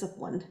am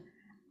disciplined.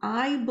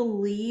 I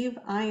believe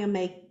I am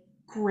a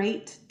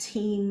great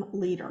team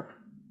leader.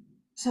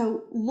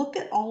 So look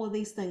at all of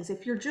these things.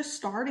 If you're just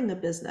starting a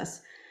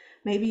business,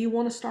 maybe you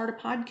want to start a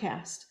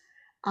podcast.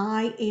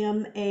 I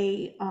am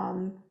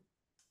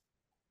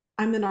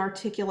I'm an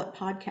articulate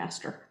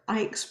podcaster.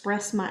 I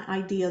express my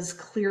ideas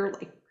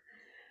clearly.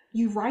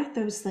 You write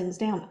those things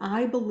down.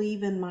 I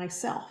believe in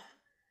myself.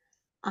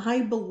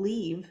 I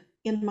believe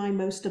in my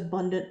most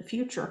abundant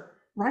future.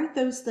 Write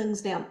those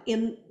things down.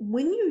 And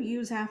when you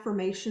use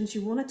affirmations,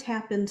 you want to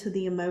tap into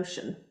the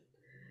emotion.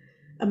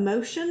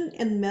 Emotion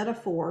and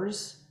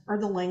metaphors are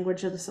the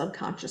language of the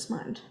subconscious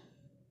mind.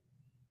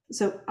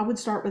 So I would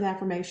start with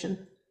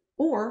affirmation,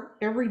 or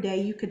every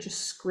day you could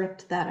just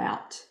script that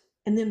out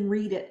and then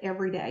read it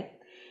every day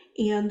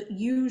and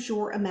use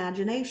your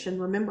imagination.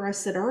 Remember, I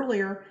said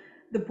earlier,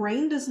 the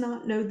brain does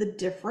not know the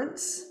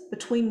difference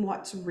between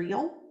what's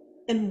real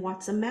and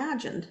what's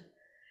imagined.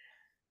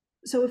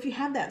 So if you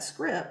have that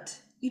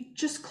script, you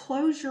just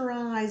close your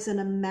eyes and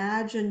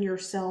imagine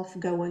yourself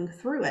going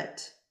through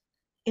it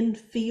and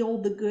feel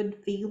the good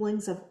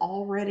feelings of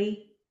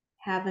already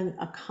having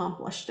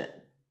accomplished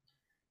it.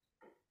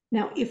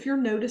 Now, if you're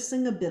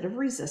noticing a bit of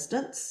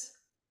resistance,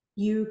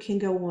 you can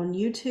go on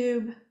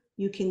YouTube.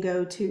 You can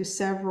go to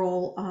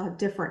several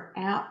different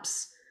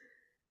apps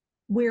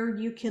where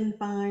you can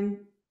find,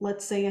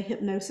 let's say, a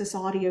hypnosis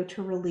audio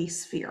to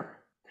release fear,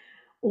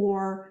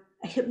 or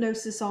a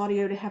hypnosis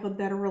audio to have a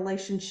better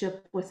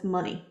relationship with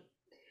money.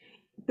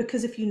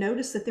 Because if you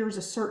notice that there's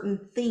a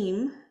certain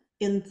theme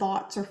in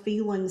thoughts or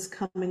feelings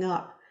coming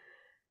up,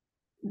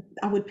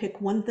 I would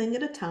pick one thing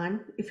at a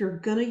time. If you're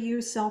going to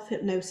use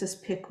self-hypnosis,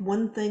 pick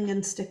one thing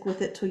and stick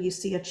with it till you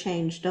see a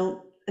change.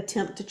 Don't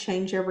attempt to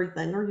change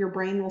everything, or your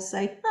brain will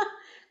say,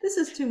 this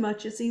is too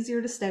much. It's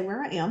easier to stay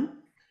where I am,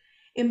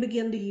 and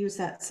begin to use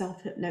that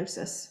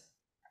self-hypnosis.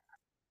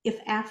 If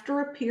after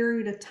a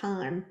period of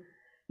time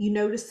you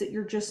notice that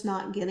you're just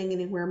not getting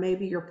anywhere,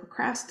 maybe you're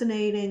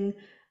procrastinating,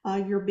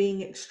 you're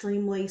being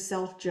extremely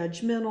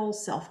self-judgmental,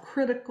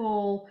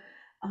 self-critical,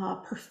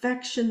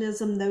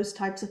 perfectionism, those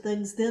types of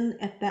things, then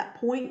at that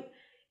point,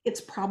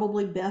 it's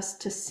probably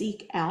best to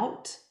seek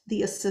out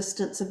the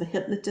assistance of a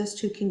hypnotist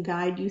who can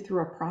guide you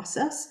through a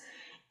process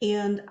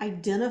and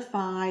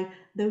identify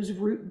those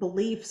root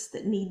beliefs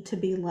that need to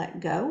be let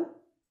go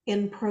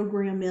and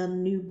program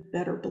in new,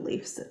 better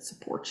beliefs that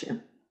support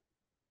you.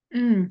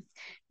 Mm.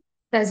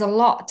 There's a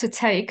lot to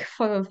take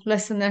for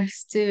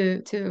listeners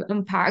to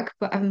unpack,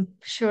 but I'm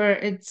sure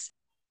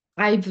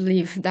I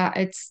believe that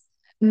it's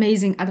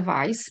amazing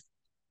advice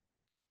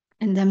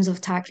in terms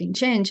of tackling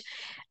change.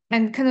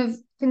 And kind of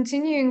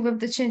continuing with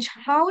the change,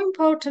 how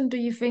important do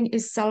you think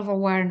is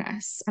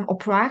self-awareness or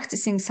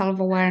practicing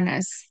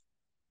self-awareness?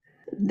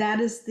 That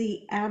is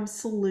the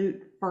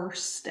absolute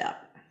first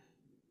step.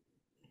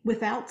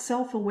 Without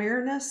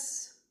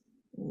self-awareness,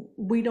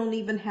 we don't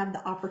even have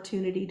the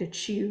opportunity to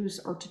choose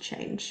or to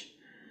change.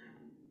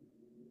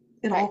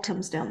 It all Right.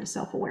 comes down to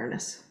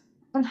self-awareness.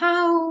 And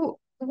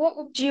what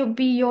would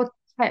be your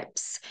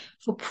tips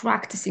for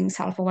practicing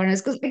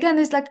self-awareness? Because again,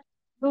 it's like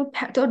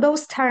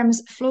those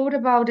terms float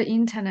about the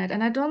internet,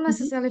 and I don't Mm-hmm.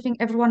 necessarily think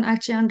everyone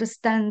actually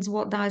understands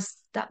what does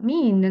that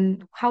mean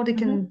and how they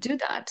can Mm-hmm. do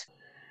that.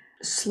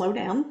 Slow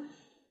down.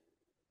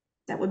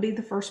 That would be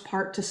the first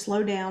part, to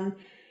slow down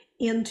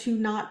and to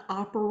not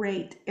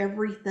operate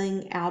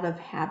everything out of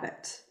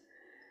habit.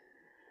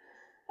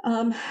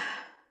 Um,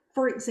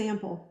 for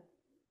example,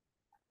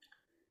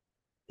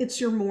 it's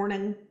your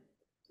morning.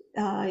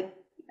 Uh,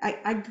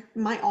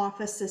 my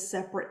office is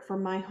separate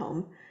from my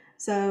home,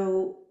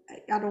 so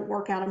I don't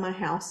work out of my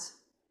house.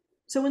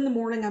 So in the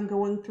morning, I'm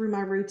going through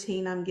my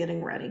routine. I'm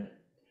getting ready.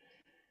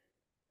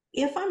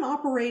 If I'm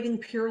operating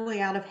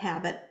purely out of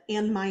habit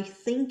and my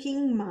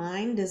thinking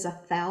mind is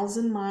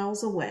 1,000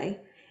 miles away,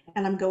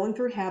 and I'm going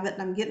through habit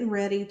and I'm getting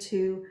ready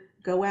to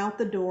go out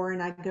the door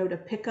and I go to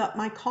pick up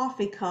my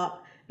coffee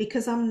cup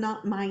because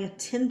my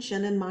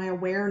attention and my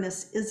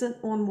awareness isn't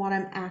on what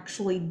I'm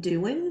actually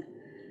doing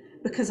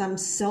because I'm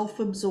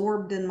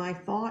self-absorbed in my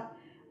thought.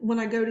 When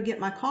I go to get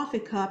my coffee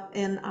cup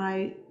and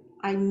I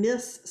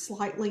miss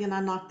slightly and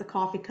I knock the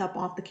coffee cup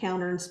off the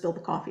counter and spill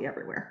the coffee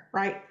everywhere,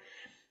 right?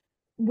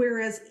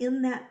 Whereas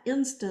in that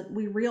instant,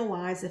 we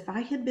realize if I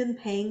had been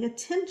paying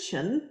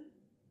attention,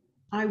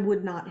 I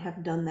would not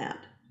have done that.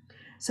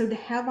 So to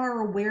have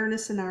our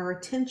awareness and our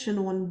attention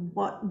on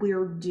what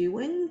we're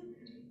doing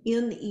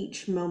in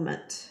each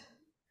moment.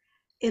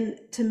 And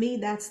to me,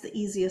 that's the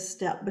easiest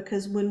step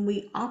because when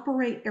we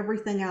operate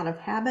everything out of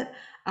habit,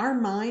 our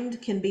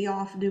mind can be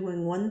off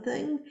doing one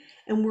thing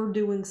and we're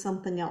doing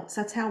something else.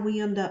 That's how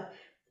we end up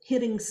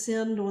hitting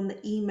send on the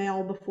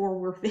email before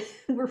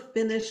we're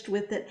finished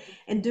with it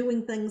and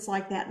doing things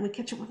like that. And we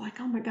catch it, we're like,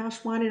 oh my gosh,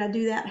 why did I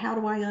do that? How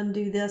do I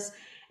undo this?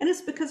 And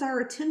it's because our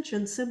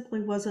attention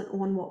simply wasn't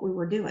on what we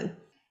were doing.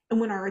 And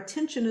when our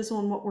attention is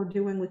on what we're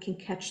doing, we can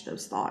catch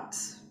those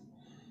thoughts.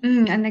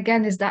 And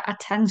again, is that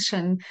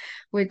attention,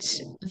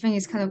 which I think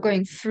is kind of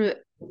going through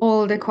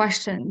all the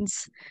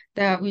questions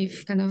that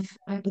we've kind of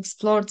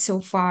explored so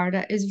far,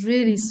 that is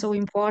really so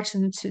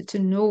important to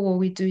know what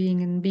we're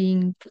doing and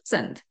being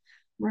present.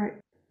 Right.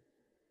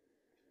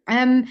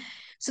 Um,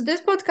 so this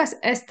podcast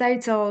is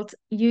titled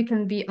You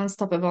Can Be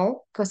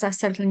Unstoppable, because I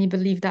certainly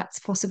believe that's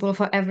possible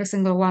for every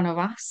single one of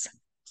us.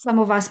 Some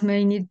of us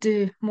may need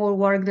to do more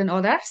work than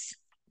others.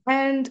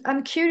 And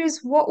I'm curious,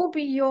 what would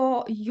be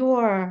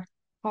your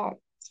top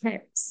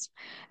tips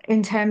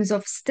in terms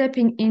of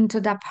stepping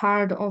into that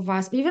part of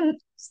us, even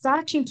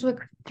starting to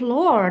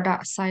explore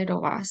that side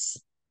of us?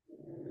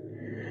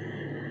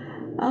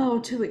 Oh,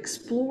 to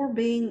explore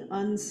being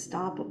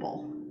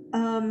unstoppable.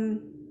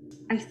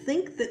 I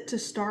think that to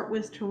start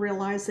with, to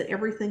realize that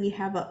everything you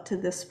have up to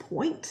this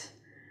point,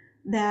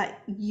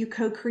 that you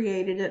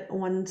co-created it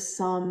on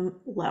some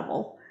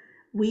level.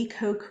 We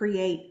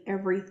co-create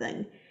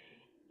everything.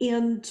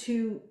 And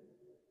to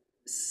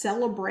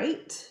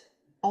celebrate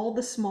all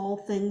the small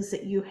things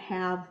that you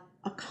have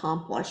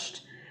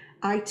accomplished.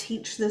 I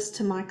teach this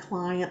to my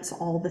clients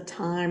all the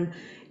time.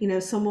 You know,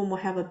 someone will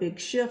have a big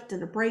shift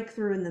and a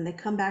breakthrough, and then they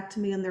come back to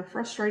me and they're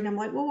frustrated. I'm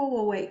like, whoa, whoa,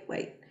 whoa,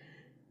 wait.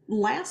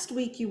 Last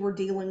week you were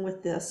dealing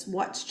with this.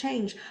 What's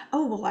changed?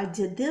 Oh, well, I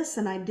did this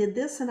and I did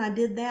this and I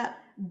did that.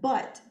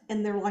 But,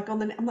 and they're like, I'm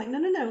like,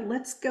 no,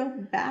 let's go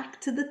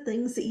back to the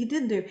things that you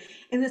did do.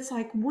 And it's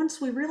like,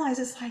 once we realize,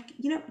 it's like,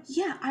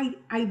 yeah,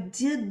 I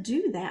did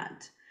do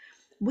that.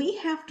 We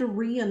have to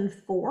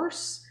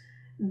reinforce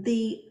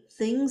the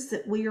things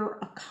that we are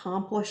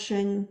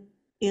accomplishing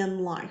in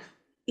life.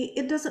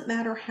 It doesn't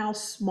matter how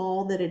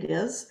small that it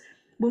is.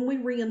 When we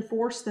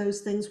reinforce those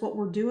things, what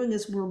we're doing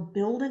is we're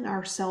building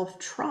our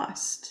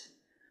self-trust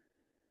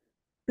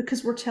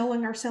because we're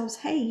telling ourselves,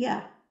 hey,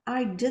 yeah,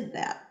 I did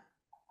that.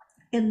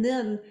 And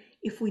then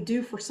if we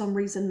do for some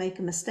reason make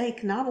a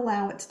mistake, not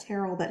allow it to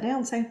tear all that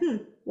down, say,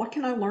 what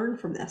can I learn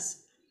from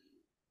this?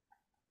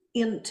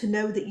 And to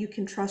know that you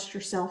can trust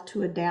yourself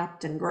to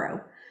adapt and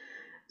grow.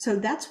 So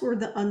that's where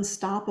the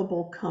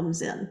unstoppable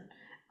comes in.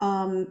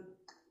 Um,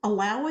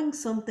 Allowing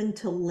something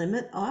to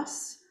limit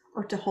us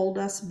or to hold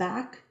us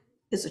back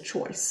is a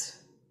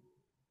choice.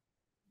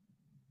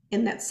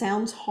 And that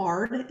sounds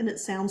hard and it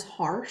sounds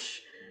harsh,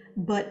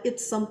 but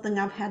it's something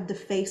I've had to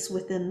face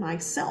within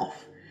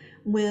myself.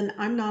 When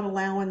I'm not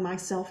allowing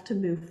myself to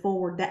move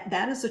forward,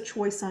 that is a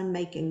choice I'm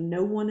making.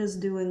 No one is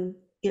doing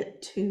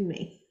it to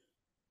me.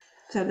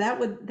 So that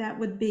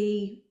would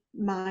be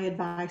my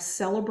advice.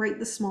 Celebrate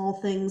the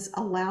small things,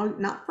 allow,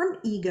 not from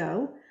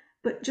ego,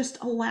 but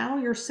just allow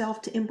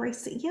yourself to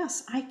embrace it.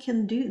 Yes, I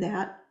can do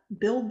that.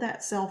 Build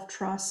that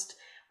self-trust.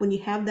 When you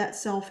have that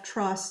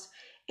self-trust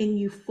and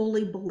you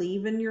fully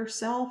believe in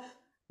yourself,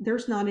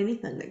 there's not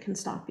anything that can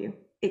stop you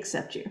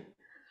except you.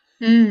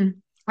 Mm,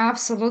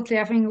 absolutely.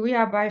 I think we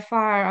are by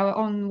far our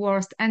own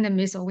worst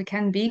enemies, or we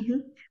can be. Mm-hmm.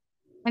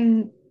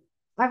 And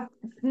I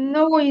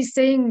know what you're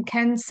saying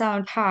can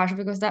sound harsh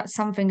because that's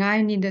something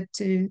I needed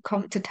to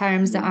come to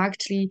terms that Mm-hmm.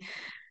 actually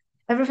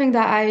everything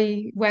that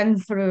I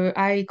went through,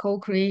 I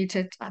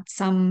co-created at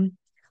some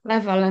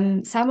level.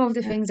 And some of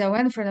the Yeah. things I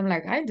went through, I'm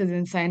like, I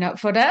didn't sign up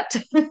for that,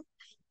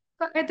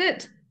 but I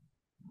did.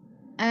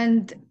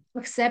 And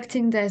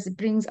accepting this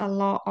brings a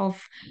lot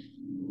of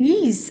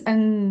ease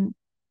and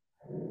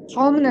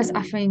calmness,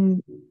 I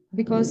think,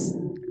 because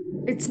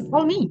it's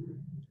all me.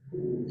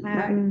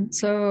 Right.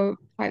 So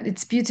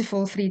it's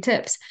beautiful three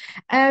tips.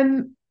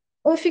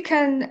 If you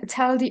can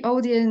tell the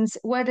audience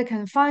where they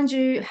can find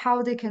you,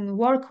 how they can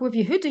work with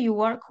you, who do you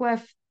work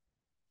with?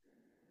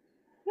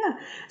 Yeah.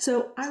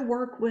 So I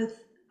work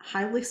with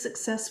highly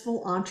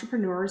successful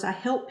entrepreneurs. I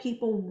help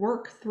people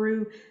work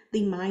through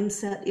the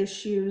mindset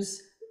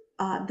issues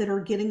that are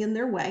getting in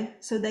their way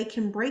so they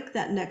can break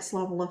that next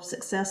level of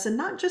success, and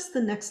not just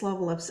the next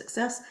level of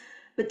success,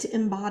 but to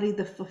embody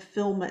the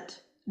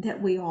fulfillment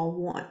that we all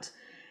want.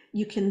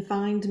 You can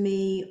find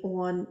me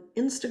on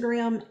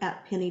Instagram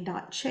at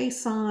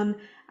penny.chiasson.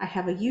 I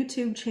have a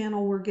YouTube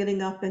channel we're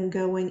getting up and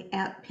going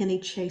at Penny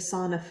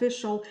Chiasson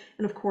Official.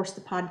 And of course,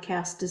 the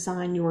podcast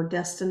Design Your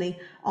Destiny.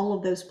 All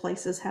of those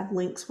places have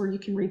links where you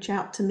can reach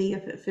out to me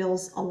if it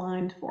feels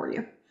aligned for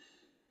you.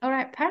 All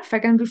right,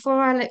 perfect. And before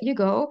I let you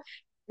go,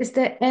 is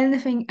there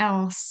anything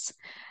else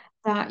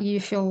that you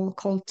feel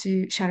called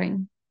to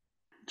sharing?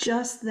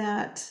 Just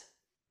that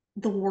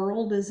the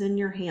world is in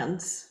your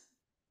hands.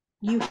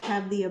 You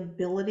have the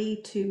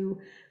ability to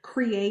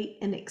create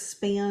and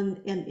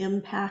expand and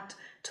impact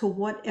to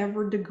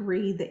whatever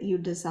degree that you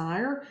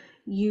desire.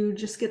 You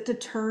just get to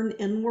turn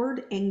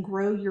inward and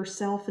grow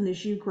yourself. And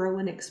as you grow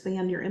and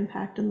expand, your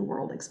impact in the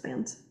world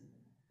expands.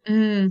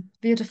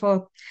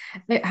 Beautiful.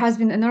 It has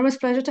been an enormous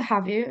pleasure to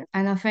have you.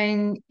 And I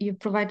think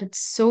you've provided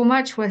so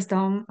much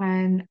wisdom.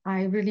 And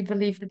I really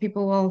believe that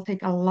people will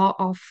take a lot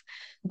of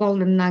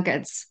golden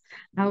nuggets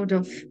out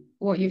of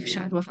what you've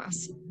shared with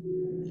us.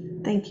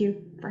 Thank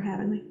you for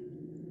having me.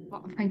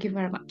 Well, thank you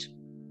very much.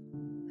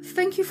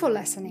 Thank you for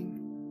listening.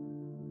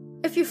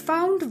 If you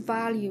found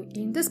value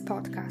in this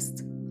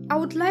podcast, I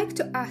would like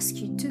to ask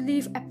you to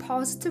leave a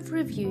positive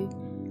review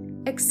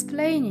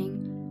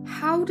explaining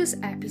how this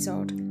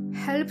episode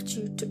helped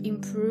you to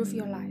improve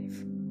your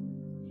life.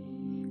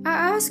 I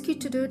ask you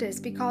to do this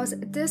because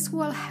this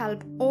will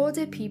help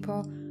other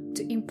people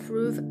to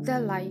improve their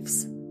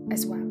lives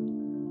as well.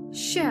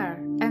 Share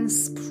and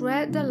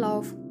spread the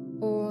love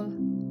all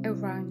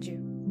around you.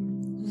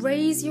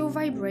 Raise your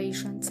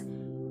vibrations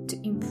to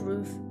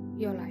improve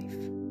your life.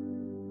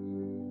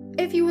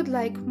 If you would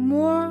like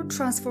more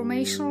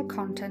transformational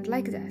content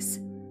like this,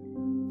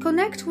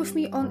 connect with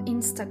me on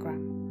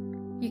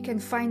Instagram. You can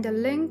find a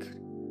link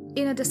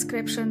in the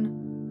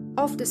description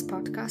of this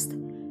podcast,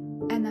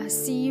 and I'll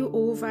see you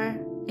over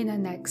in the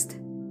next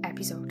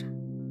episode.